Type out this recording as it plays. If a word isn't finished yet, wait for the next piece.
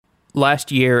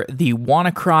Last year, the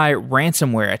WannaCry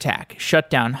ransomware attack shut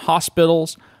down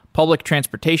hospitals, public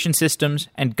transportation systems,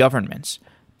 and governments,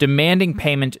 demanding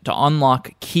payment to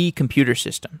unlock key computer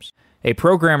systems. A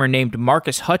programmer named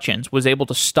Marcus Hutchins was able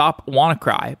to stop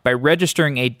WannaCry by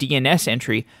registering a DNS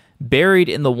entry buried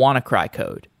in the WannaCry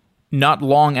code. Not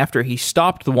long after he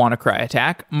stopped the WannaCry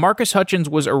attack, Marcus Hutchins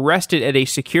was arrested at a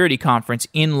security conference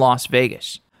in Las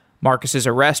Vegas. Marcus's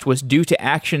arrest was due to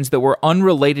actions that were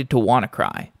unrelated to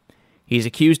WannaCry. He's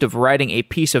accused of writing a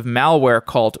piece of malware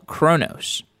called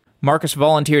Kronos. Marcus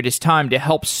volunteered his time to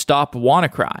help stop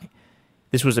WannaCry.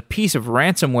 This was a piece of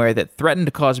ransomware that threatened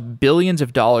to cause billions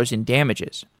of dollars in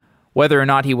damages. Whether or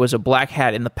not he was a black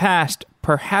hat in the past,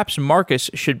 perhaps Marcus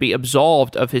should be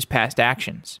absolved of his past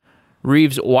actions.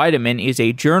 Reeves Wiedeman is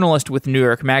a journalist with New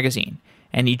York Magazine,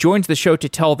 and he joins the show to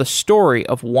tell the story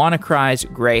of WannaCry's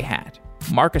gray hat,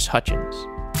 Marcus Hutchins.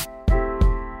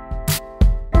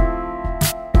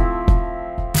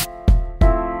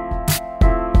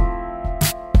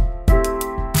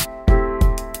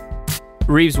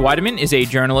 Reeves Wiedeman is a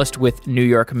journalist with New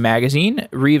York Magazine.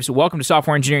 Reeves, welcome to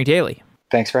Software Engineering Daily.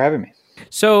 Thanks for having me.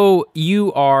 So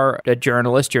you are a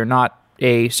journalist. You're not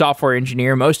a software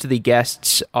engineer. Most of the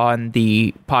guests on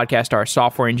the podcast are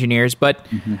software engineers, but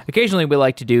occasionally we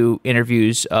like to do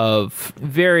interviews of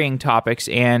varying topics,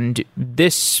 and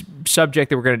this subject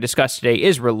that we're going to discuss today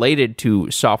is related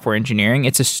to software engineering.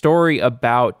 It's a story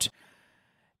about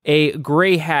a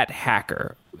gray hat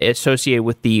hacker associated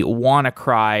with the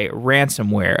WannaCry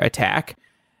ransomware attack.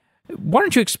 Why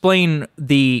don't you explain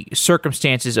the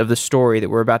circumstances of the story that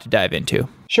we're about to dive into?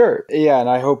 Sure. Yeah, and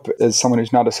I hope as someone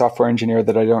who's not a software engineer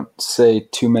that I don't say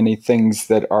too many things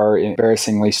that are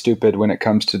embarrassingly stupid when it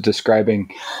comes to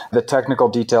describing the technical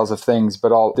details of things,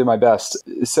 but I'll do my best.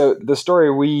 So the story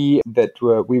we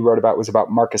wrote about was about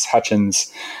Marcus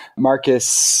Hutchins.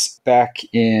 Marcus, back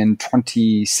in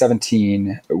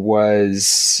 2017,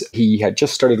 he had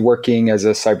just started working as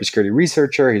a cybersecurity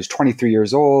researcher. He was 23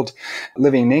 years old,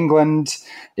 living in England.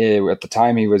 At the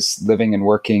time, he was living and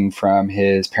working from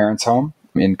his parents' home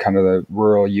in kind of the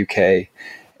rural UK.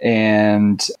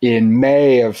 And in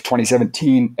May of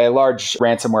 2017, a large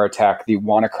ransomware attack, the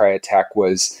WannaCry attack,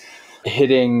 was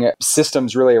hitting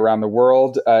systems really around the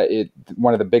world.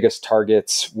 One of the biggest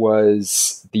targets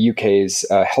was the UK's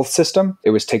health system. It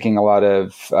was taking a lot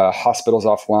of hospitals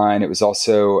offline. It was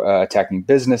also attacking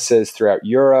businesses throughout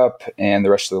Europe and the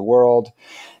rest of the world.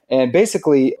 And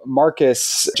basically,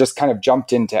 Marcus just kind of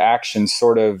jumped into action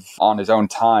sort of on his own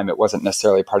time. It wasn't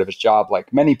necessarily part of his job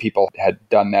like many people had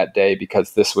done that day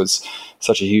because this was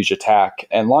such a huge attack.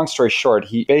 And long story short,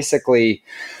 he's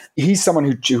someone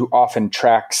who often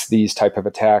tracks these type of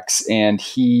attacks. And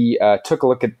he took a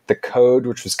look at the code,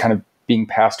 which was kind of being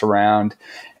passed around,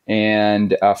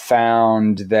 and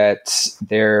found that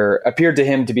there appeared to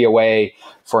him to be a way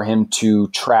for him to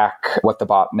track what the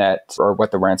botnet or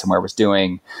what the ransomware was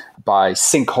doing by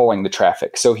sinkholing the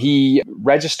traffic. So he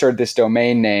registered this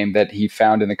domain name that he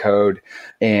found in the code.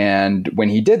 And when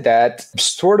he did that,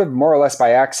 sort of more or less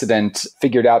by accident,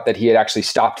 figured out that he had actually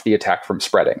stopped the attack from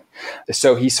spreading.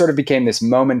 So he sort of became this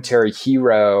momentary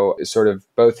hero, sort of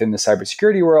both in the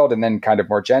cybersecurity world and then kind of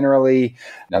more generally.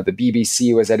 The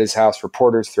BBC was at his house,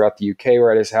 reporters throughout the UK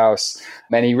were at his house,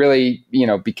 and he really,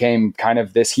 became kind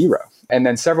of this hero. And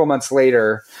then several months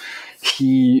later,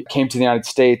 he came to the United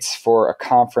States for a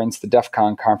conference, the DEF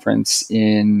CON conference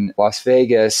in Las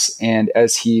Vegas. And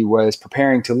as he was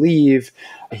preparing to leave,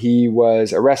 he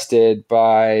was arrested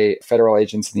by federal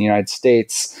agents in the United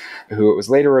States, who it was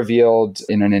later revealed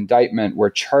in an indictment were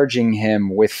charging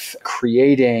him with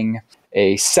creating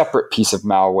a separate piece of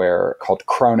malware called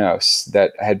Kronos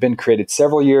that had been created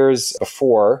several years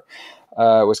before.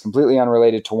 Was completely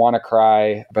unrelated to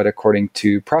WannaCry, but according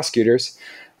to prosecutors,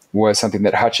 was something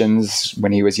that Hutchins,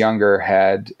 when he was younger,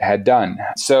 had done.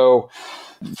 So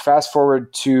fast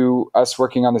forward to us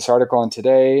working on this article, and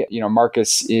today,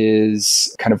 Marcus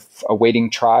is kind of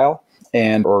awaiting trial,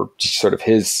 or just sort of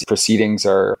his proceedings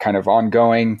are kind of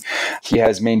ongoing. He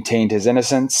has maintained his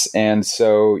innocence. And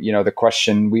so, the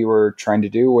question we were trying to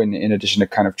do, in addition to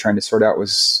kind of trying to sort out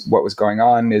what was going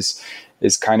on, is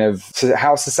kind of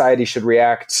how society should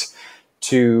react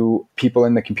to people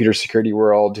in the computer security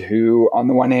world who, on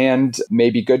the one hand,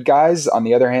 may be good guys. On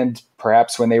the other hand,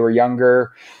 perhaps when they were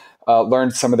younger,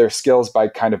 learned some of their skills by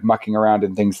kind of mucking around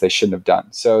in things they shouldn't have done.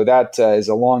 So that is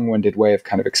a long-winded way of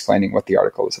kind of explaining what the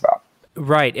article is about.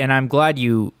 Right. And I'm glad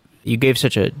you gave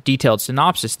such a detailed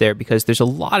synopsis there, because there's a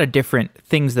lot of different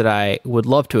things that I would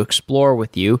love to explore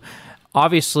with you.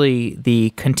 Obviously,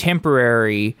 the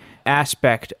contemporary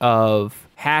aspect of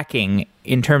hacking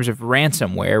in terms of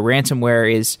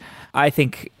ransomware is, I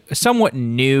think, somewhat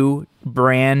new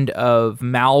brand of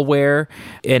malware.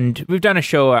 And we've done a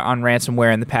show on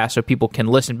ransomware in the past, so people can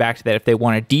listen back to that if they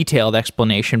want a detailed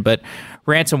explanation. But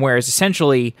ransomware is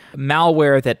essentially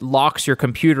malware that locks your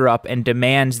computer up and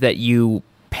demands that you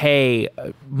pay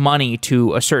money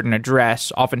to a certain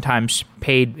address, oftentimes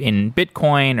paid in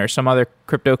Bitcoin or some other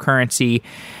cryptocurrency.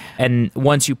 And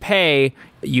once you pay,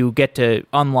 you get to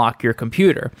unlock your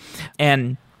computer.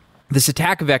 And this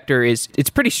attack vector it's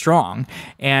pretty strong,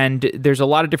 and there's a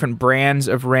lot of different brands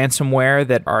of ransomware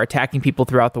that are attacking people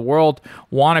throughout the world.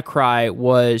 WannaCry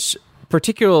was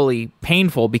particularly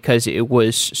painful because it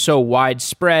was so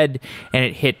widespread and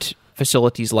it hit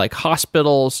facilities like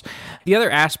hospitals. The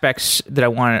other aspects that I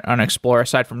want to explore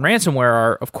aside from ransomware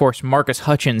are, of course, Marcus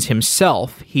Hutchins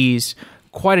himself. He's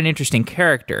quite an interesting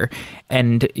character,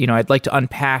 and I'd like to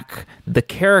unpack the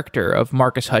character of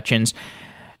Marcus Hutchins.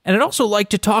 And I'd also like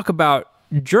to talk about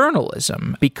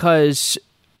journalism, because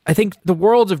I think the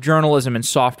worlds of journalism and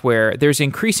software, there's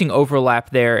increasing overlap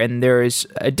there, and there is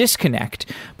a disconnect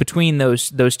between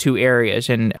those two areas.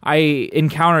 And I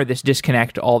encounter this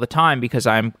disconnect all the time because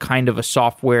I'm kind of a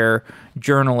software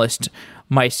journalist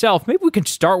myself. Maybe we can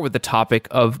start with the topic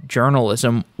of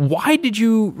journalism. Why did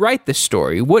you write this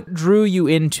story? What drew you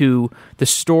into the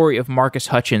story of Marcus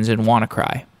Hutchins and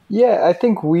WannaCry? Yeah, I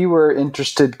think we were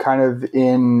interested kind of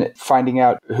in finding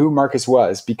out who Marcus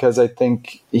was, because I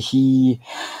think he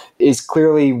is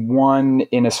clearly one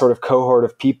in a sort of cohort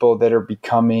of people that are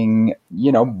becoming,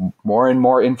 more and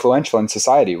more influential in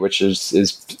society, which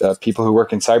is people who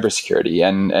work in cybersecurity.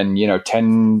 And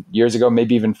 10 years ago,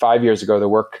 maybe even 5 years ago, the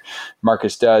work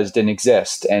Marcus does didn't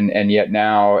exist. And yet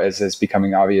now, as is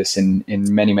becoming obvious in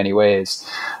many, many ways,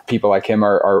 people like him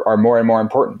are more and more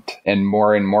important and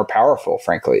more powerful,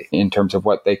 frankly, in terms of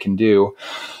what they can do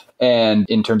and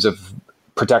in terms of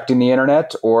protecting the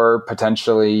internet or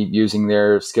potentially using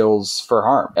their skills for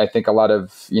harm. I think a lot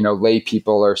of, lay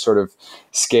people are sort of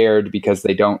scared because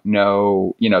they don't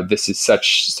know, this is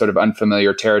such sort of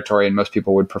unfamiliar territory, and most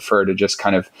people would prefer to just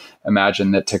kind of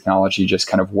imagine that technology just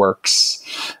kind of works.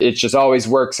 It just always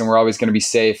works and we're always going to be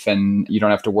safe and you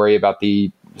don't have to worry about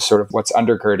the sort of what's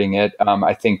undergirding it.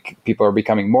 I think people are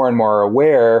becoming more and more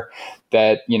aware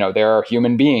that, there are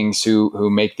human beings who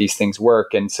make these things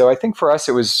work. And so I think for us,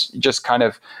 it was just kind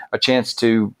of a chance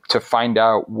to find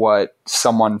out what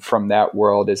someone from that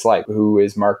world is like. Who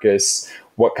is Marcus?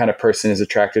 What kind of person is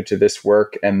attracted to this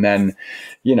work? And then,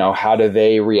 how do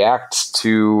they react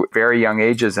to very young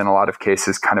ages, in a lot of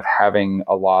cases, kind of having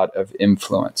a lot of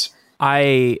influence?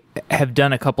 I have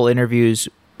done a couple interviews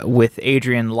with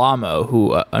Adrian Lamo,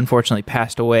 who unfortunately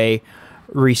passed away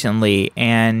recently.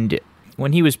 And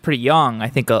when he was pretty young, I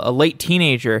think a late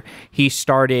teenager, he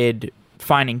started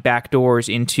finding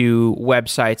backdoors into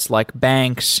websites like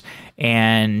banks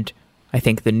and I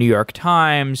think the New York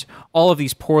Times, all of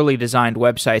these poorly designed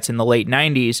websites in the late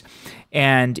 90s.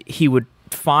 And he would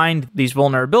find these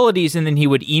vulnerabilities and then he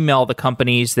would email the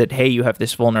companies that, hey, you have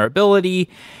this vulnerability.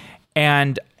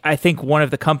 And I think one of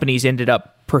the companies ended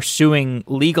up pursuing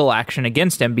legal action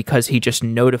against him because he just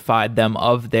notified them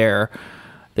of their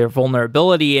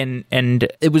vulnerability.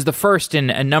 And it was the first in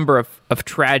a number of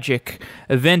tragic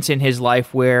events in his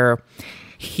life where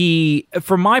he,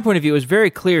 from my point of view, it was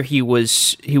very clear he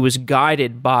was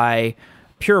guided by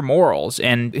pure morals,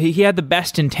 and he had the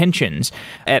best intentions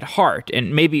at heart.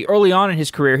 And maybe early on in his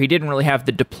career, he didn't really have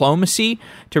the diplomacy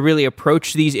to really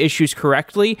approach these issues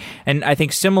correctly. And I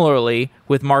think similarly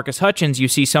with Marcus Hutchins, you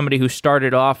see somebody who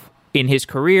started off in his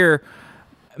career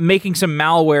making some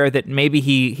malware that maybe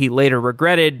he later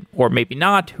regretted, or maybe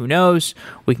not, who knows?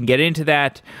 We can get into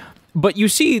that. But you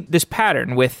see this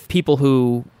pattern with people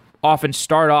who often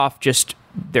start off just,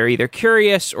 they're either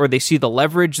curious or they see the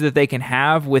leverage that they can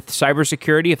have with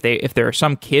cybersecurity. If they're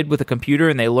some kid with a computer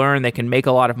and they learn they can make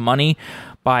a lot of money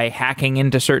by hacking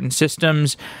into certain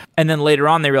systems, and then later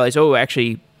on they realize, oh,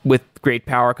 actually, with great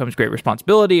power comes great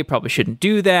responsibility. I probably shouldn't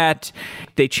do that.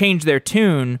 They change their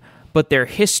tune, but their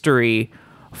history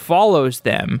follows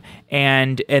them,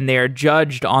 and they are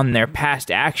judged on their past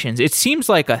actions. It seems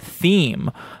like a theme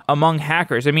among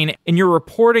hackers. I mean, in your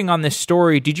reporting on this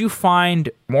story, did you find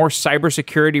more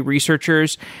cybersecurity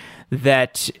researchers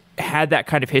that had that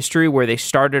kind of history where they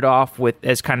started off with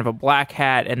as kind of a black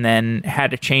hat and then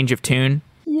had a change of tune?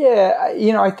 Yeah,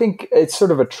 I think it's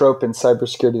sort of a trope in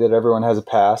cybersecurity that everyone has a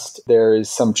past. There is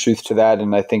some truth to that,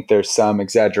 and I think there's some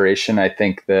exaggeration. I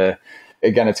think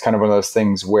again, it's kind of one of those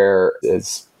things where,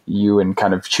 as you and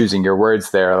kind of choosing your words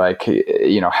there, like,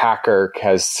 hacker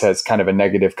has kind of a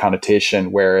negative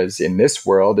connotation, whereas in this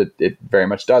world, it very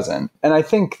much doesn't. And I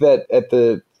think that at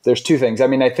the there's two things. I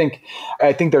mean, I think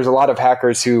there's a lot of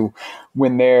hackers who,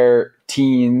 when they're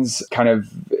teens, kind of,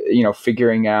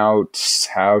 figuring out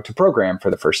how to program for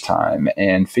the first time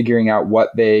and figuring out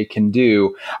what they can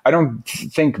do. I don't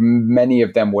think many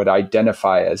of them would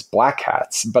identify as black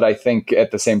hats, but I think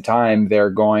at the same time, they're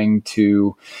going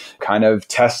to kind of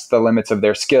test the limits of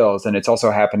their skills. And it's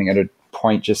also happening at a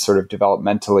point just sort of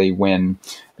developmentally when,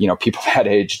 people that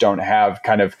age don't have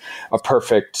kind of a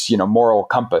perfect, moral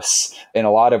compass in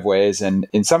a lot of ways. And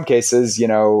in some cases,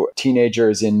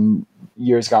 teenagers in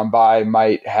years gone by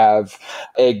might have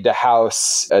egged a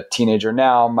house. A teenager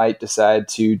now might decide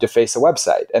to deface a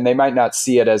website, and they might not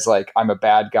see it as like, I'm a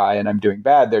bad guy and I'm doing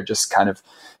bad. They're just kind of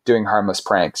doing harmless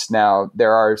pranks. Now,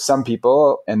 there are some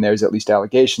people, and there's at least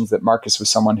allegations that Marcus was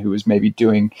someone who was maybe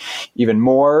doing even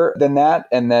more than that.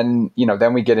 And then,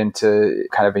 then we get into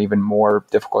kind of an even more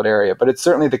difficult area. But it's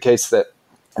certainly the case that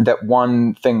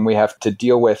one thing we have to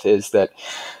deal with is that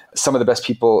some of the best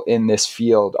people in this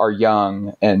field are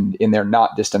young, and in their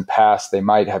not distant past, they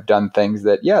might have done things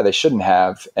that, they shouldn't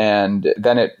have. And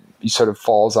then it sort of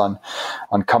falls on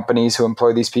companies who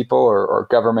employ these people, or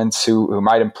governments who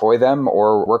might employ them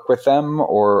or work with them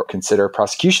or consider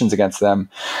prosecutions against them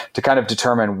to kind of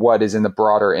determine what is in the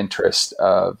broader interest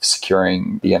of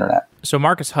securing the internet. So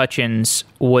Marcus Hutchins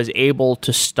was able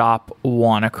to stop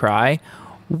WannaCry.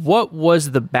 What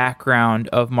was the background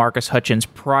of Marcus Hutchins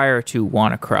prior to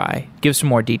WannaCry? Give some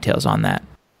more details on that.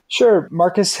 Sure.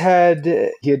 Marcus had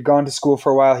gone to school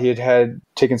for a while. He had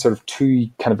taken sort of a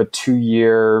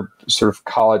 2-year sort of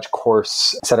college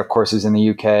set of courses in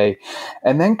the UK,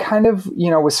 and then kind of,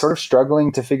 was sort of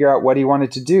struggling to figure out what he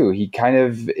wanted to do. He kind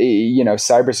of,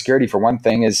 cybersecurity, for one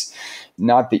thing, is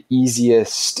not the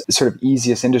easiest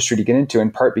industry to get into,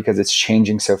 in part because it's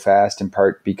changing so fast, in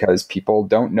part because people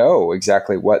don't know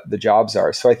exactly what the jobs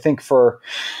are. So I think for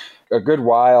a good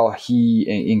while, he,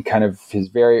 in kind of his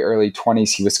very early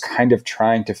 20s, he was kind of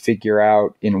trying to figure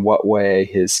out in what way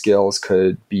his skills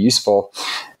could be useful.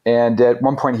 And at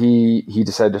one point, he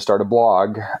decided to start a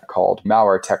blog called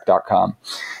malwaretech.com,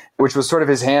 which was sort of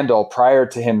his handle. Prior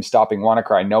to him stopping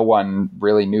WannaCry, no one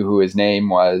really knew who his name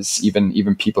was,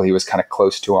 even people he was kind of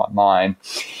close to online.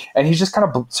 And he just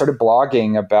kind of started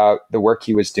blogging about the work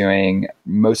he was doing,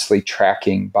 mostly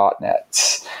tracking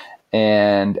botnets.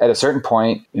 And at a certain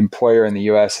point, an employer in the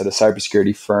US at a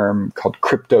cybersecurity firm called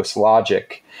Cryptos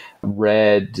Logic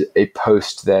read a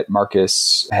post that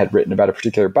Marcus had written about a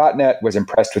particular botnet, was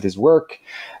impressed with his work,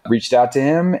 reached out to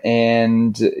him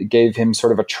and gave him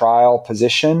sort of a trial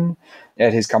position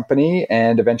at his company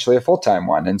and eventually a full-time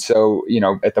one. And so,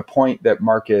 at the point that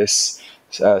Marcus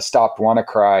stopped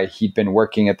WannaCry, he'd been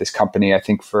working at this company, I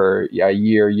think, for a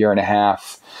year and a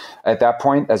half. At that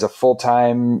point, as a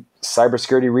full-time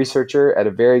cybersecurity researcher at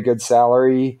a very good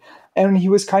salary. And he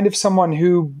was kind of someone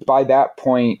who, by that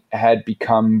point, had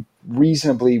become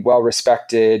reasonably well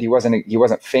respected. He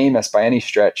wasn't famous by any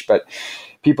stretch, but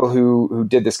people who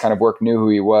did this kind of work knew who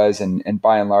he was, and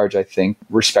by and large, I think,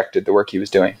 respected the work he was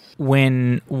doing.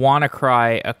 When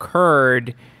WannaCry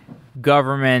occurred,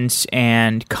 governments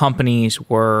and companies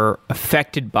were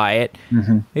affected by it.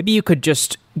 Mm-hmm. Maybe you could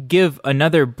just give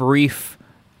another brief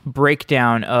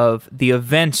breakdown of the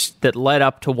events that led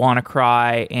up to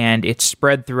WannaCry and its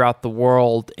spread throughout the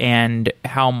world, and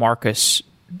how Marcus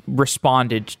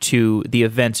responded to the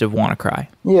events of WannaCry.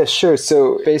 Yeah, sure.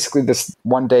 So basically, this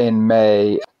one day in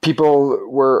May, people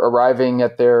were arriving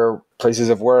at their places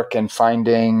of work and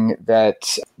finding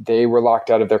that they were locked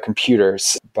out of their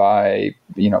computers by,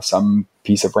 some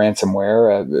piece of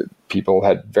ransomware. People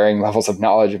had varying levels of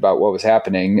knowledge about what was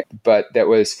happening, but that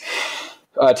was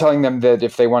telling them that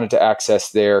if they wanted to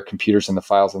access their computers and the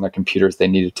files on their computers, they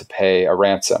needed to pay a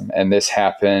ransom. And this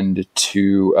happened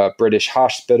to British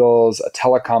hospitals, a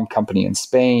telecom company in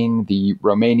Spain, the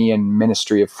Romanian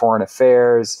Ministry of Foreign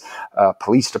Affairs,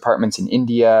 police departments in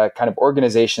India, kind of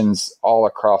organizations all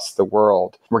across the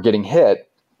world were getting hit.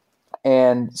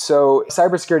 And so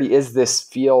cybersecurity is this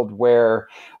field where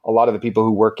a lot of the people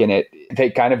who work in it, they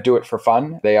kind of do it for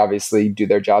fun. They obviously do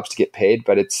their jobs to get paid,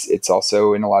 but it's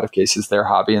also, in a lot of cases, their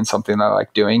hobby and something they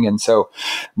like doing. And so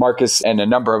Marcus and a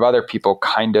number of other people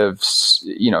kind of,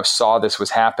 saw this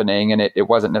was happening, and it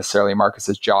wasn't necessarily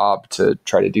Marcus's job to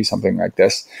try to do something like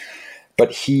this.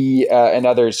 But he and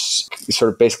others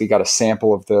sort of basically got a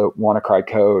sample of the WannaCry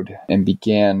code and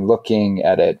began looking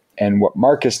at it. And what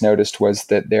Marcus noticed was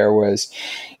that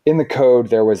in the code,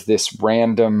 there was this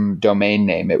random domain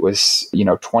name. It was,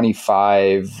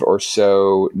 25 or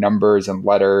so numbers and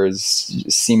letters,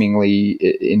 seemingly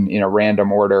in a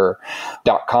random order,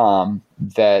 .com,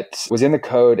 that was in the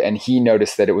code. And he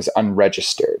noticed that it was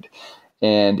unregistered.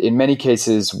 And in many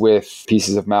cases with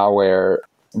pieces of malware,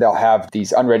 they'll have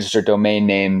these unregistered domain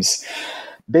names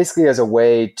basically as a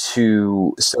way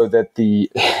so that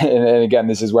and again,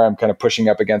 this is where I'm kind of pushing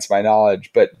up against my knowledge,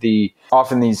 but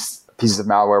often these pieces of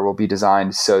malware will be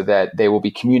designed so that they will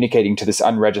be communicating to this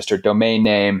unregistered domain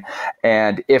name.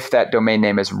 And if that domain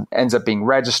name ends up being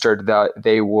registered,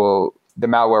 the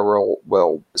malware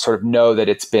will sort of know that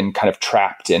it's been kind of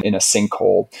trapped in a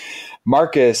sinkhole.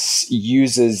 Marcus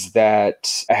uses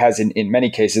that, in many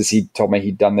cases, he told me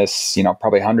he'd done this,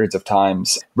 probably hundreds of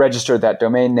times, registered that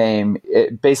domain name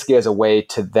basically as a way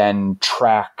to then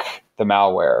track the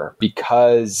malware.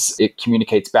 Because it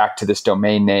communicates back to this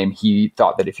domain name, he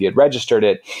thought that if he had registered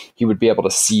it, he would be able to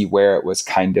see where it was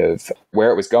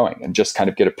going and just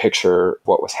kind of get a picture of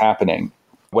what was happening.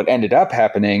 What ended up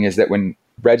happening is that when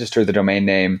registered the domain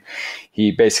name,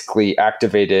 he basically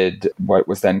activated what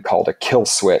was then called a kill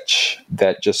switch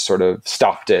that just sort of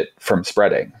stopped it from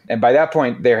spreading. And by that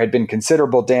point, there had been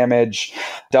considerable damage.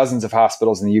 Dozens of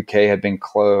hospitals in the UK had been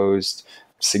closed.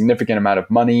 Significant amount of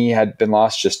money had been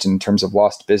lost just in terms of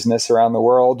lost business around the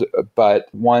world. But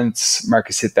once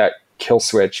Marcus hit that kill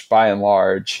switch, by and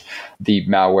large, the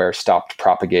malware stopped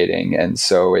propagating, and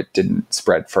so it didn't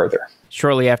spread further.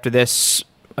 Shortly after this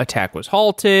attack was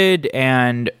halted,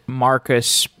 and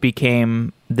Marcus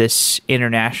became this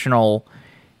international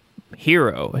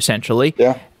hero, essentially.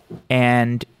 Yeah.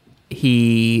 And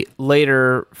he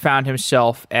later found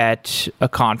himself at a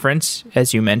conference,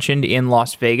 as you mentioned, in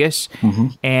Las Vegas,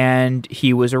 and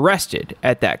he was arrested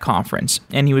at that conference.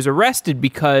 And he was arrested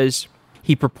because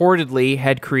he purportedly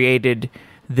had created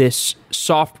this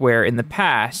software in the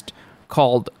past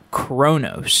called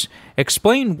Kronos.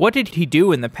 Explain, what did he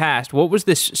do in the past? What was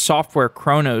this software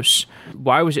Kronos?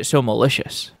 Why was it so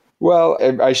malicious? Well,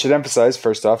 I should emphasize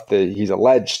first off that he's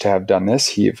alleged to have done this.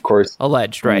 He, of course,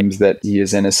 alleged, right? Claims that he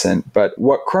is innocent. But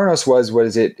what Kronos was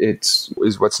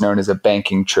what's known as a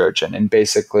banking Trojan. And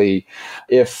basically,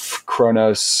 if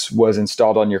Kronos was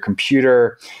installed on your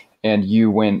computer and you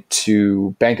went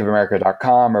to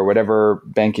bankofamerica.com or whatever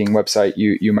banking website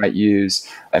you might use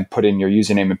and put in your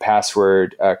username and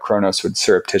password, Kronos would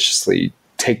surreptitiously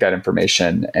take that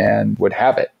information and would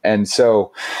have it. And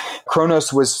so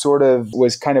Kronos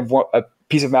was kind of a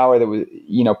piece of malware that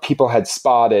was, people had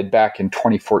spotted back in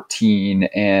 2014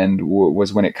 and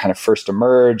was when it kind of first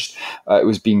emerged. It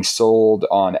was being sold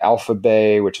on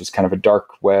Alphabay, which is kind of a dark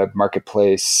web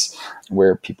marketplace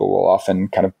where people will often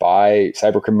kind of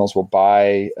cybercriminals will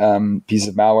buy pieces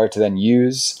of malware to then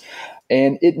use.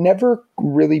 And it never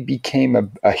really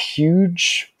became a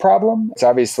huge problem. It's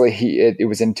obviously, it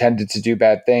was intended to do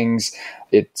bad things.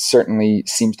 It certainly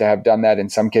seems to have done that in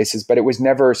some cases, but it was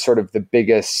never sort of the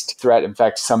biggest threat. In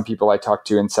fact, some people I talked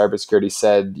to in cybersecurity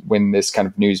said when this kind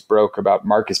of news broke about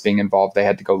Marcus being involved, they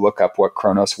had to go look up what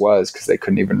Kronos was because they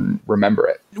couldn't even remember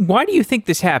it. Why do you think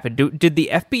this happened? Did the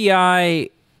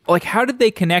FBI... how did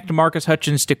they connect Marcus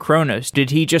Hutchins to Kronos?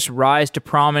 Did he just rise to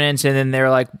prominence and then they're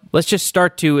like, let's just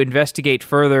start to investigate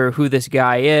further who this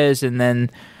guy is, and then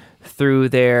through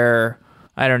their,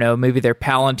 I don't know, maybe their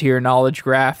Palantir knowledge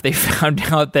graph, they found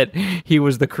out that he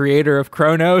was the creator of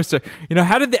Kronos? Or,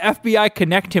 how did the FBI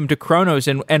connect him to Kronos,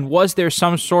 and was there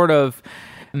some sort of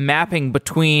mapping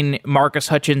between Marcus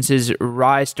Hutchins'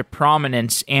 rise to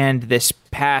prominence and this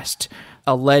past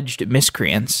alleged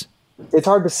miscreants? It's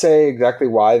hard to say exactly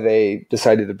why they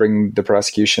decided to bring the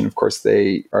prosecution. Of course,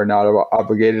 they are not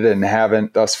obligated and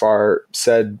haven't thus far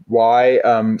said why.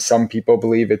 Some people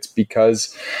believe it's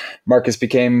because Marcus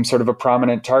became sort of a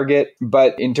prominent target.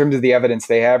 But in terms of the evidence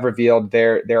they have revealed,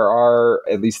 there are,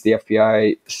 at least the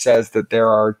FBI says that there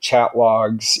are chat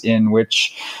logs in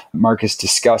which Marcus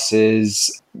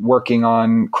discusses working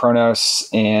on Kronos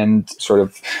and sort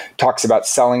of talks about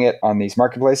selling it on these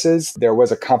marketplaces. There was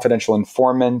a confidential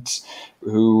informant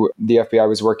who the FBI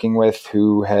was working with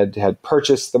who had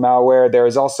purchased the malware. There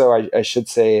is also, I should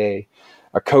say,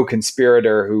 a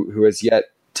co-conspirator who has yet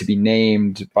to be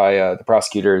named by the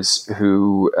prosecutors,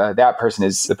 who that person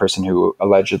is the person who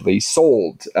allegedly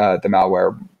sold the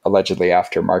malware, allegedly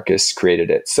after Marcus created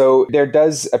it. So there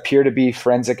does appear to be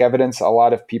forensic evidence. A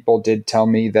lot of people did tell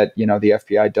me that, the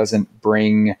FBI doesn't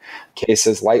bring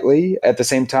cases lightly. At the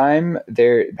same time,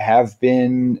 there have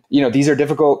been, these are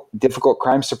difficult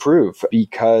crimes to prove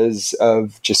because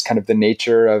of just kind of the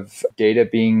nature of data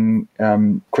being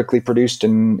quickly produced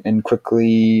and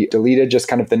quickly deleted, just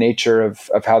kind of the nature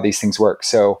of how these things work.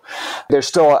 So there's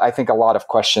still, I think, a lot of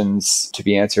questions to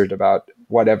be answered about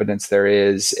what evidence there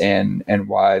is and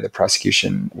why the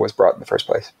prosecution was brought in the first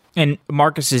place. And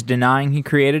Marcus is denying he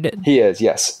created it? He is,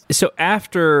 yes. So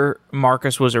after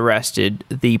Marcus was arrested,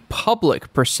 the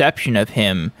public perception of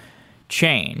him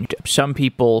changed. Some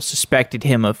people suspected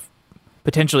him of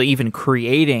potentially even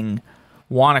creating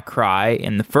WannaCry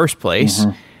in the first place.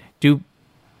 Do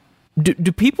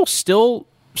people still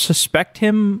suspect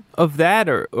him of that,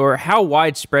 or how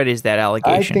widespread is that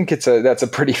allegation? I think that's a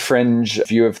pretty fringe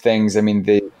view of things. I mean,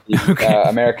 the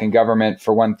American government,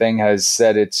 for one thing, has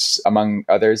said it's, among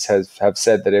others, have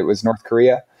said that it was North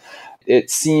Korea. It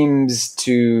seems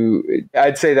to,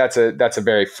 I'd say that's a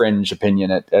very fringe opinion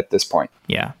at this point.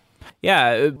 Yeah.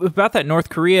 About that North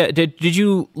Korea, did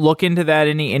you look into that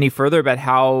any further about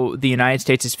how the United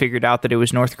States has figured out that it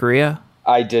was North Korea?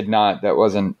 I did not. That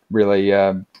wasn't really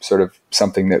sort of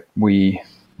something that we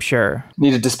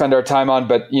needed to spend our time on.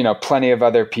 But, plenty of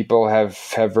other people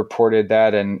have reported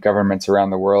that, and governments around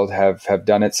the world have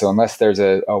done it. So unless there's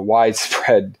a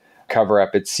widespread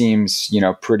cover-up, it seems,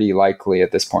 pretty likely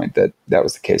at this point that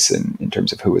was the case in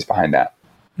terms of who was behind that.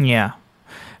 Yeah.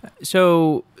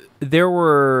 So there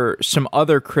were some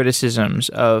other criticisms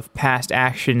of past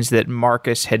actions that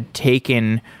Marcus had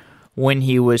taken when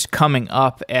he was coming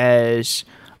up as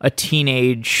a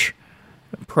teenage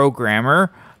programmer.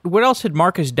 What else had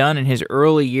Marcus done in his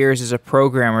early years as a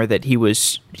programmer that he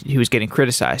was getting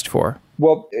criticized for?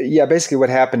 Well, yeah, basically what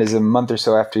happened is a month or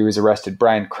so after he was arrested,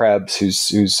 Brian Krebs,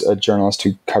 who's a journalist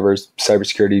who covers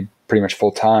cybersecurity pretty much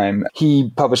full time, he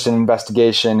published an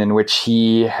investigation in which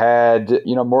he had,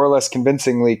 more or less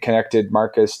convincingly connected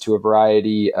Marcus to a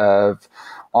variety of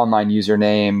online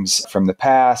usernames from the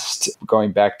past,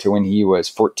 going back to when he was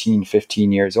 14,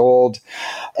 15 years old.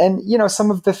 And,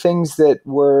 some of the things that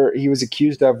he was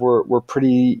accused of were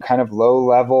pretty kind of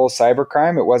low-level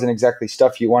cybercrime. It wasn't exactly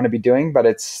stuff you want to be doing, but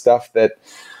it's stuff that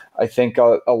I think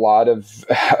a lot of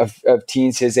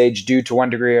teens his age do to one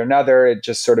degree or another. It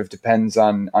just sort of depends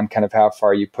on kind of how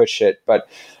far you push it. But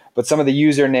some of the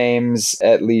usernames,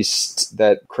 at least,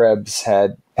 that Krebs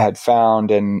had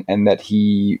found and that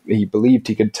he believed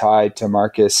he could tie to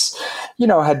Marcus,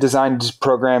 had designed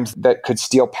programs that could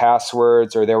steal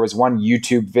passwords, or there was one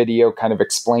YouTube video kind of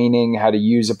explaining how to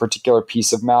use a particular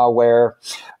piece of malware.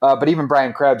 But even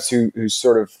Brian Krebs, who's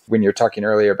sort of, when you're talking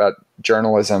earlier about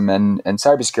journalism and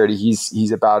cybersecurity,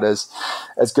 he's about as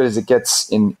good as it gets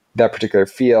in that particular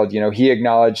field. He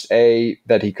acknowledged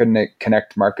that he couldn't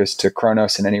connect Marcus to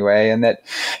Kronos in any way, and that,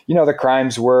 the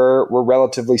crimes were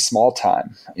relatively small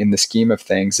time in the scheme of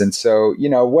things. And so,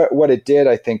 what it did,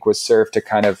 I think, was serve to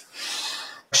kind of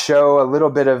show a little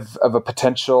bit of a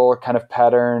potential kind of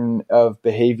pattern of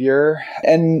behavior.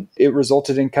 And it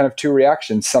resulted in kind of two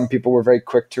reactions. Some people were very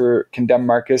quick to condemn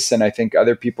Marcus, and I think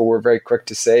other people were very quick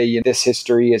to say, this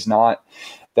history is not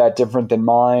that different than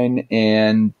mine.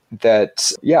 And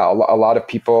that, a lot of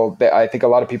people, I think a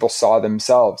lot of people saw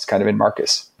themselves kind of in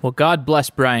Marcus. Well, God bless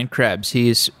Brian Krebs.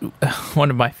 He's one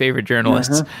of my favorite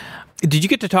journalists. Did you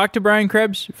get to talk to Brian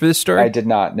Krebs for this story? I did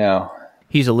not, no.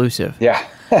 He's elusive. Yeah.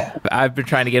 I've been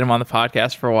trying to get him on the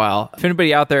podcast for a while. If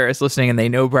anybody out there is listening and they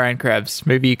know Brian Krebs,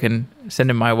 maybe you can send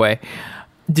him my way.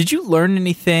 Did you learn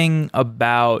anything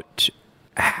about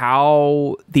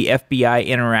how the FBI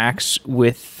interacts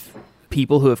with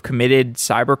people who have committed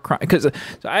cybercrime? Because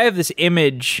I have this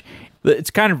image, it's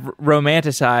kind of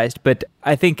romanticized, but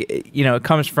I think, it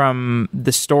comes from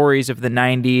the stories of the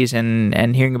 90s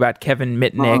and hearing about Kevin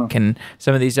Mitnick and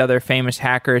some of these other famous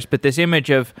hackers. But this image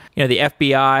of, the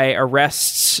FBI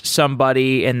arrests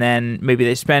somebody and then maybe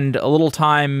they spend a little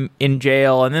time in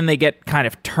jail and then they get kind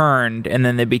of turned and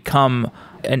then they become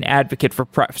an advocate for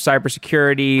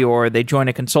cybersecurity, or they join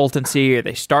a consultancy, or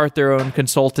they start their own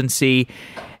consultancy.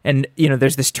 And,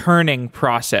 there's this turning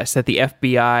process that the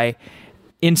FBI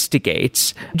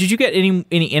instigates. Did you get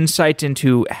any insight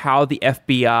into how the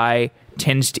FBI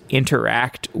tends to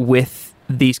interact with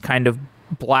these kind of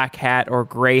black hat or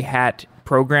gray hat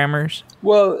programmers?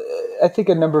 Well, I think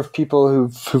a number of people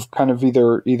who've kind of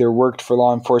either worked for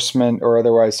law enforcement or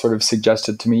otherwise sort of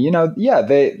suggested to me,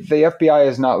 the FBI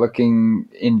is not looking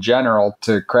in general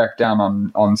to crack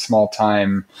down on small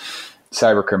time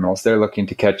cyber criminals. They're looking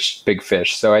to catch big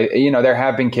fish. So there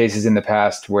have been cases in the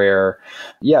past where,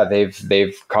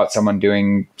 they've caught someone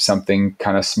doing something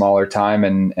kind of smaller time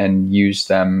and used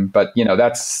them. But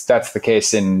that's the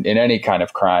case in any kind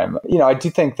of crime. I do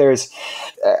think there's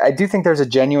a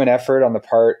genuine effort on the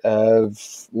part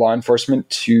of law enforcement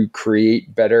to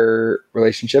create better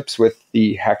relationships with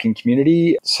the hacking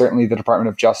community. Certainly, the Department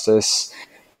of Justice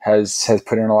has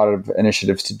put in a lot of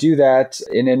initiatives to do that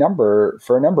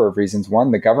for a number of reasons.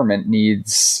 One, the government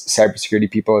needs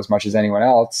cybersecurity people as much as anyone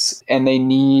else, and they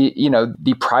need,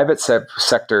 the private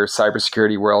sector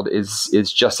cybersecurity world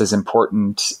is just as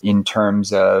important in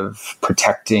terms of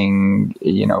protecting,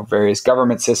 various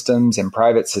government systems and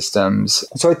private systems.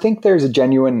 So I think there's a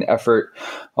genuine effort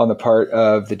on the part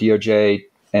of the DOJ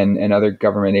and other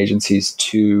government agencies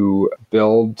to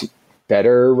build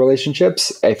better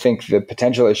relationships. I think the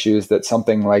potential issue is that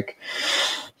something like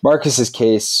Marcus's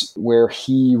case, where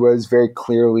he was very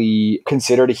clearly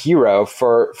considered a hero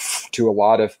to a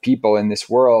lot of people in this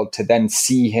world, to then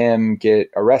see him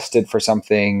get arrested for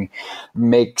something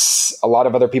makes a lot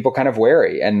of other people kind of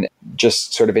wary and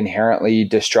just sort of inherently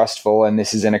distrustful. And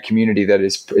this is in a community that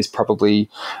is probably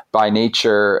by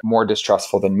nature more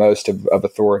distrustful than most of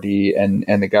authority and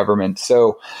the government.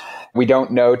 So we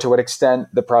don't know to what extent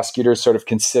the prosecutors sort of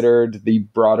considered the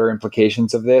broader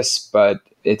implications of this, but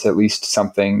it's at least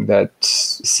something that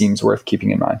seems worth keeping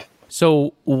in mind.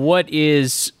 So what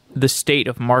is the state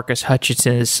of Marcus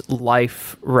Hutchinson's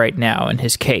life right now in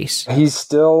his case? He's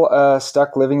still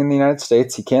stuck living in the United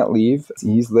States. He can't leave.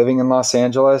 He's living in Los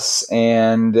Angeles,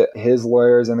 and his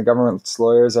lawyers and the government's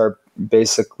lawyers are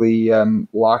basically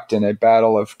locked in a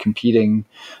battle of competing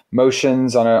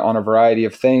motions on a variety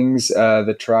of things.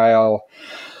 The trial,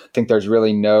 I think there's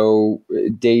really no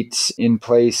date in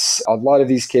place. A lot of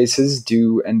these cases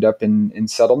do end up in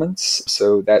settlements,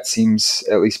 so that seems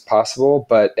at least possible.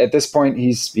 But at this point,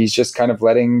 he's just kind of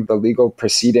letting the legal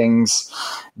proceedings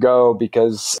go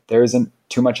because there isn't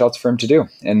too much else for him to do.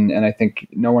 And I think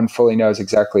no one fully knows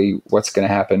exactly what's going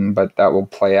to happen, but that will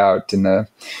play out in the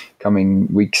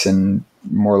coming weeks and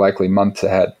more likely months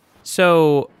ahead.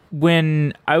 So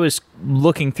when I was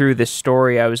looking through this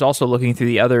story, I was also looking through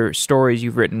the other stories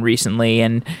you've written recently,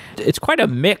 and it's quite a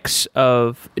mix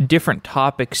of different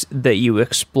topics that you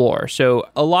explore. So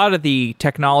a lot of the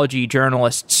technology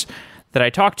journalists that I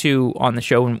talk to on the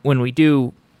show, when we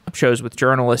do shows with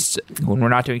journalists, when we're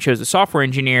not doing shows with software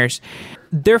engineers,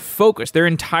 their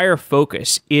entire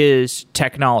focus is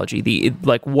technology,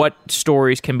 like what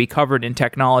stories can be covered in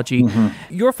technology.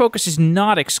 Mm-hmm. Your focus is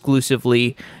not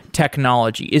exclusively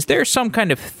technology. Is there some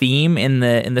kind of theme in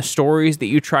the stories that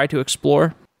you try to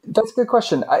explore? That's a good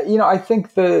question. I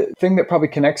think the thing that probably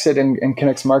connects it and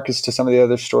connects Marcus to some of the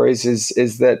other stories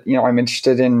is that, I'm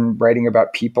interested in writing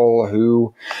about people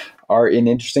who are in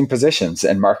interesting positions.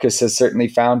 And Marcus has certainly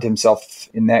found himself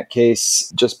in that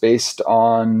case just based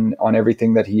on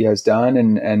everything that he has done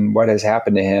and what has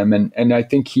happened to him. And I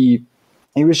think he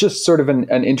was just sort of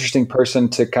an interesting person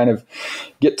to kind of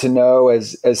get to know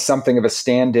as something of a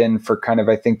stand-in for kind of,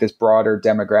 I think, this broader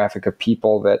demographic of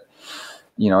people that,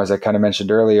 as I kind of mentioned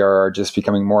earlier, are just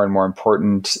becoming more and more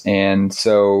important. And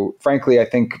so, frankly, I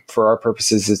think for our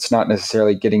purposes, it's not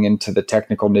necessarily getting into the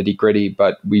technical nitty-gritty,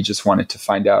 but we just wanted to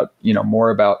find out, more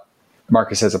about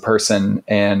Marcus as a person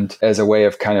and as a way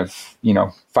of kind of,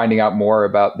 finding out more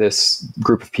about this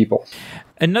group of people.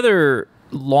 Another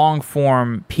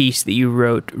long-form piece that you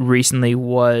wrote recently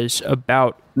was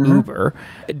about Uber.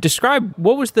 Describe,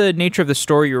 what was the nature of the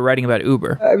story you were writing about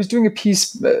Uber? I was doing a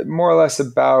piece more or less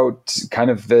about kind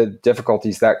of the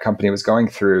difficulties that company was going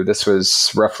through. This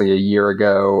was roughly a year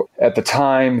ago. At the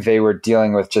time, they were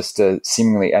dealing with just a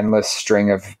seemingly endless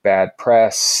string of bad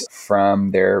press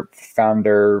from their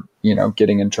founder,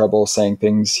 getting in trouble, saying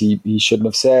things he shouldn't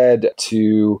have said,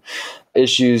 to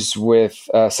issues with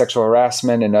sexual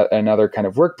harassment and other kind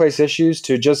of workplace issues,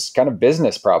 to just kind of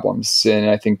business problems. And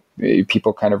I think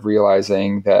people kind of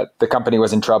realizing that the company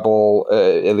was in trouble,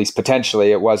 at least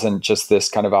potentially. It wasn't just this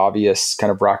kind of obvious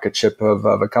kind of rocket ship of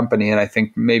a company. And I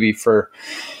think maybe for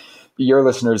your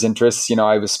listeners' interests,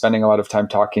 I was spending a lot of time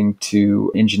talking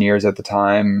to engineers at the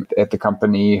time at the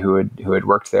company who had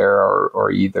worked there or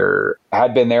either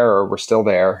had been there or were still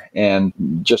there, and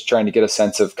just trying to get a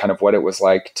sense of kind of what it was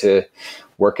like to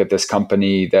work at this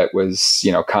company that was,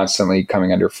 constantly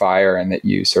coming under fire, and that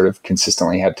you sort of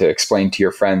consistently had to explain to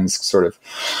your friends, sort of,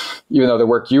 even though the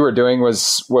work you were doing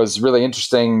was really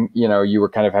interesting, you were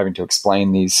kind of having to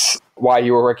explain why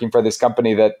you were working for this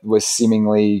company that was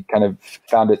seemingly kind of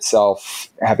found itself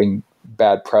having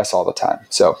bad press all the time.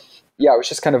 So yeah, it was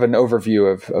just kind of an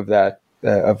overview of that,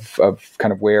 of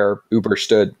kind of where Uber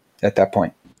stood at that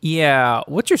point. Yeah.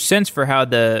 What's your sense for how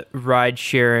the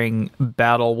ride-sharing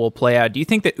battle will play out? Do you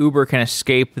think that Uber can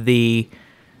escape the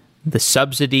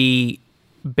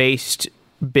subsidy-based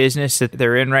business that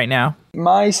they're in right now?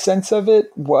 My sense of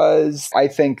it was, I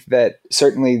think that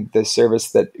certainly the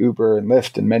service that Uber and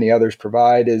Lyft and many others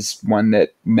provide is one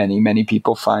that many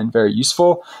people find very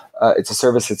useful. It's a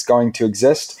service that's going to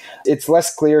exist. It's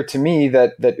less clear to me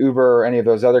that Uber or any of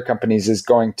those other companies is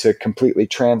going to completely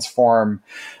transform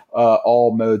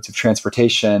all modes of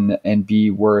transportation and be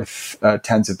worth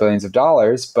tens of billions of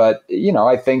dollars. But,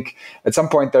 I think at some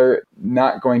point they're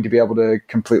not going to be able to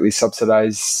completely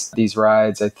subsidize these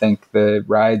rides. I think the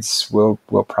rides will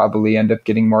probably end up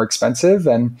getting more expensive.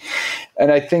 And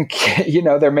I think,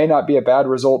 there may not be a bad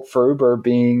result for Uber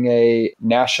being a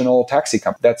national taxi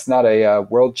company. That's not a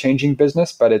world-changing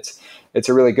business, but it's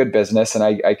a really good business, and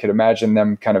I could imagine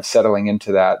them kind of settling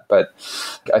into that. But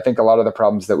I think a lot of the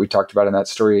problems that we talked about in that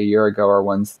story a year ago are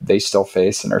ones they still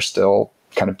face and are still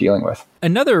kind of dealing with.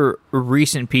 Another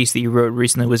recent piece that you wrote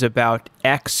recently was about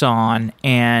Exxon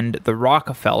and the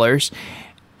Rockefellers.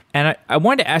 And I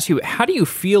wanted to ask you, how do you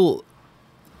feel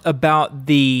about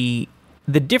the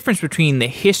difference between the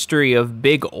history of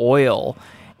big oil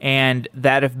and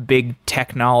that of big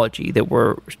technology that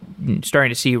we're starting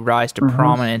to see rise to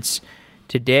prominence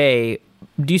today?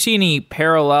 Do you see any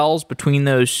parallels between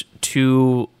those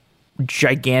two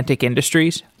gigantic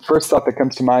industries? First thought that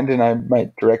comes to mind, and I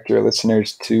might direct your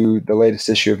listeners to the latest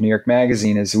issue of New York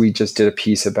Magazine, is we just did a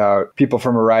piece about people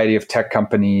from a variety of tech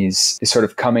companies sort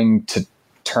of coming to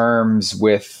terms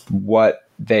with what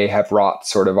they have wrought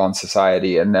sort of on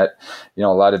society, and that, a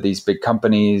lot of these big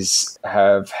companies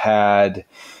have had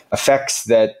effects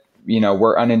that,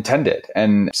 were unintended.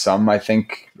 And some, I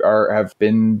think, have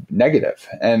been negative.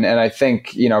 And I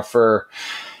think, for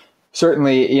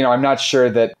certainly, I'm not sure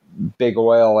that big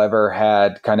oil ever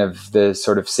had kind of the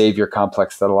sort of savior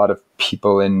complex that a lot of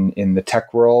people in the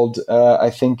tech world, I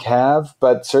think, have.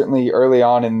 But certainly early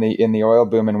on in the oil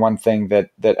boom, and one thing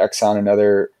that Exxon and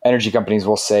other energy companies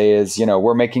will say is,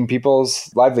 we're making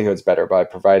people's livelihoods better by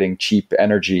providing cheap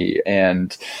energy,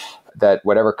 and that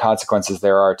whatever consequences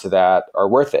there are to that are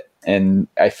worth it. And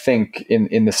I think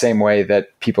in the same way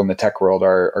that people in the tech world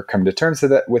are coming to terms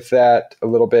with that a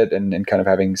little bit and kind of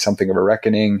having something of a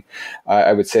reckoning,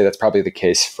 I would say that's probably the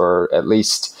case for at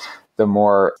least the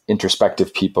more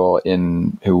introspective people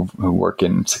who work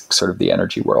in sort of the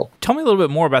energy world. Tell me a little bit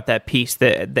more about that piece,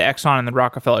 the Exxon and the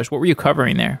Rockefellers. What were you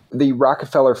covering there? The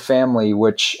Rockefeller family,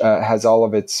 which has all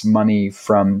of its money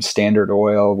from Standard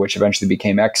Oil, which eventually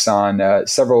became Exxon,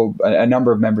 a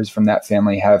number of members from that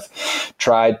family have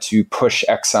tried to push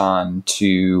Exxon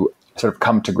to sort of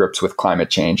come to grips with climate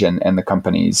change and the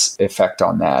company's effect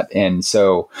on that. And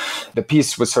so the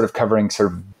piece was sort of covering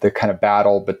sort of the kind of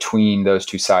battle between those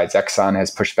two sides. Exxon has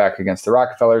pushed back against the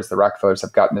Rockefellers. The Rockefellers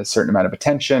have gotten a certain amount of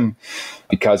attention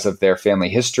because of their family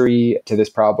history to this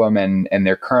problem. And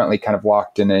they're currently kind of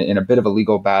locked in a bit of a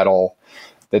legal battle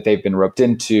that they've been roped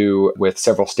into with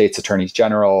several states' attorneys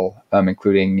general,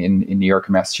 including in New York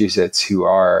and Massachusetts, who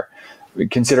are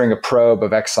considering a probe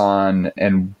of Exxon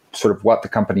and sort of what the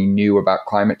company knew about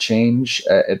climate change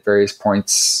at various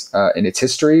points in its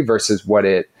history versus what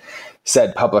it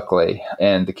said publicly.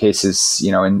 And the case is,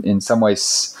 in some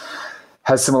ways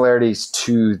has similarities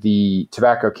to the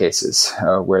tobacco cases,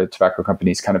 where tobacco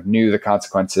companies kind of knew the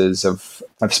consequences of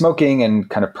smoking and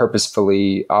kind of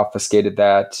purposefully obfuscated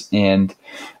that. And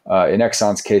in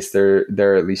Exxon's case,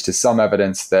 there at least is some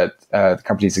evidence that the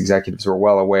company's executives were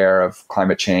well aware of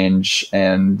climate change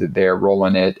and their role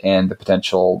in it and the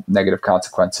potential negative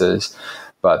consequences,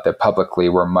 but that publicly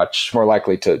were much more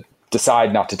likely to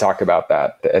decide not to talk about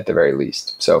that at the very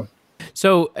least.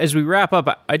 So as we wrap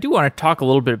up, I do want to talk a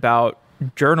little bit about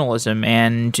journalism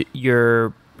and your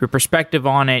perspective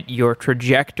on it, your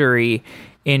trajectory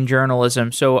in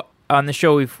journalism. So on the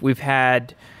show, we've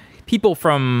had people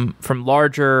from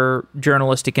larger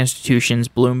journalistic institutions,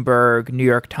 Bloomberg, New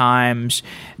York Times,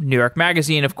 New York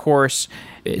Magazine, of course,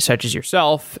 such as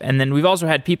yourself. And then we've also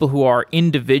had people who are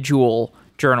individual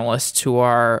journalists who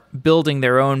are building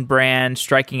their own brand,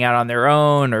 striking out on their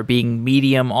own, or being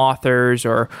Medium authors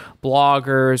or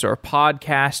bloggers or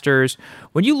podcasters.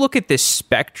 When you look at this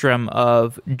spectrum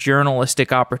of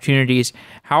journalistic opportunities,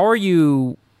 how are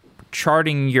you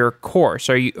charting your course?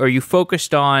 Are you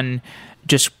focused on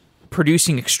just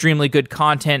producing extremely good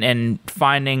content and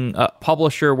finding a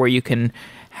publisher where you can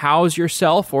house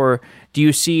yourself, or do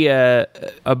you see a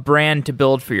brand to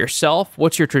build for yourself?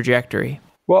 What's your trajectory?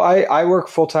 Well, I work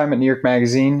full-time at New York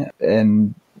Magazine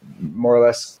and more or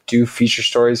less do feature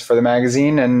stories for the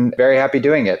magazine, and very happy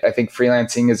doing it. I think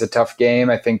freelancing is a tough game.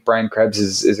 I think Brian Krebs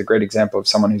is a great example of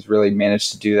someone who's really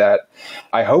managed to do that.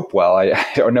 I hope well. I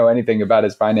don't know anything about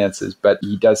his finances, but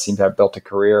he does seem to have built a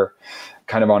career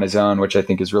kind of on his own, which I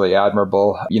think is really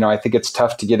admirable. I think it's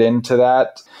tough to get into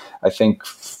that. I think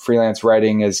freelance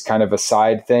writing is kind of a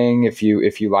side thing if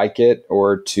you like it,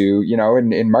 or to,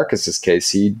 in Marcus's case,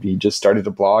 he just started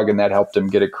a blog and that helped him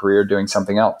get a career doing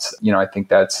something else. I think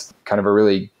that's kind of a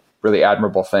really, really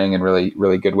admirable thing and really,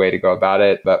 really good way to go about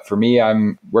it. But for me,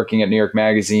 I'm working at New York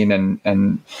Magazine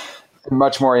and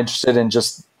much more interested in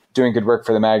just doing good work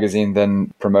for the magazine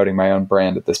than promoting my own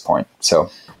brand at this point.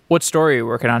 So what story are you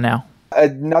working on now?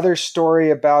 Another story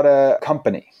about a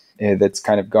company that's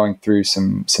kind of going through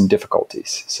some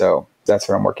difficulties. So that's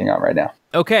what I'm working on right now.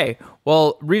 Okay.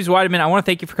 Well, Reeves Wiedeman, I want to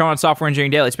thank you for coming on Software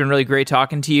Engineering Daily. It's been really great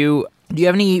talking to you. Do you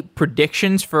have any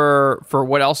predictions for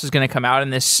what else is going to come out in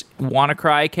this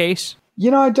WannaCry case?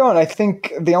 I don't. I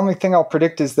think the only thing I'll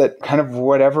predict is that kind of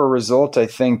whatever result I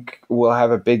think will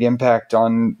have a big impact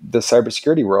on the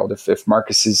cybersecurity world. If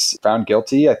Marcus is found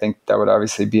guilty, I think that would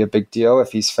obviously be a big deal.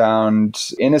 If he's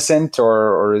found innocent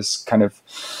or is kind of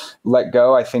let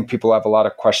go, I think people have a lot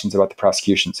of questions about the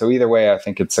prosecution. So either way, I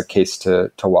think it's a case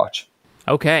to watch.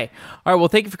 Okay. All right. Well,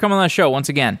 thank you for coming on the show once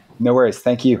again. No worries.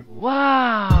 Thank you.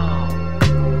 Wow.